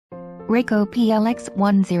Raecho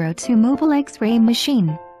PLX102 mobile X-ray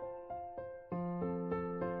machine.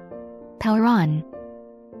 Power on.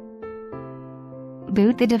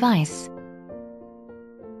 Boot the device.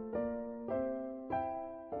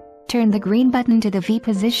 Turn the green button to the V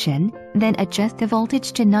position, then adjust the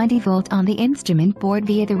voltage to 90 volt on the instrument board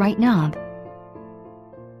via the right knob.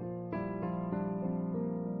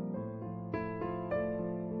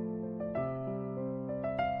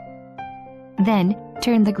 Then,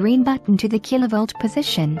 turn the green button to the kilovolt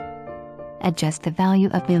position. Adjust the value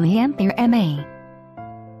of milliampere mA.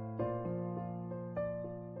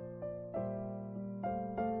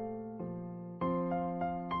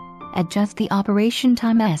 Adjust the operation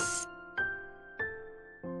time S.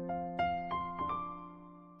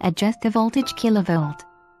 Adjust the voltage kilovolt.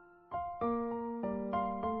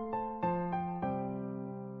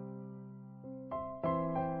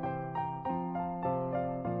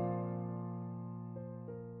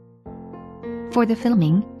 For the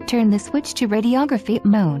filming, turn the switch to radiography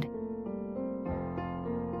mode.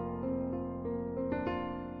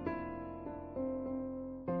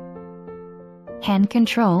 Hand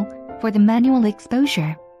control for the manual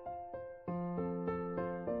exposure.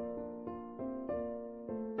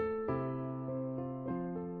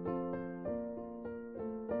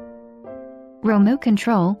 Remote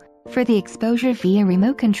control for the exposure via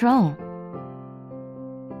remote control.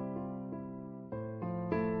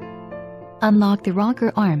 Unlock the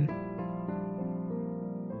rocker arm.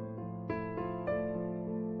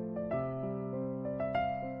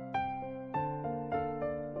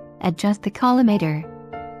 Adjust the collimator.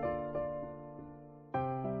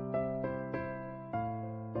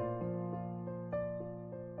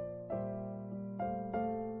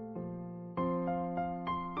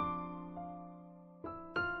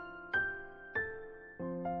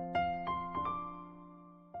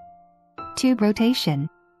 Tube rotation.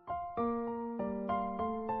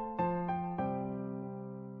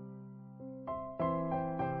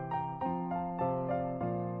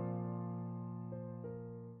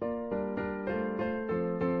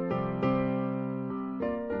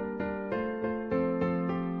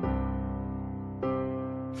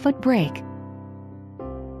 Foot brake.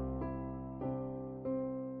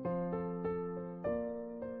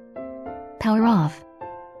 Power off.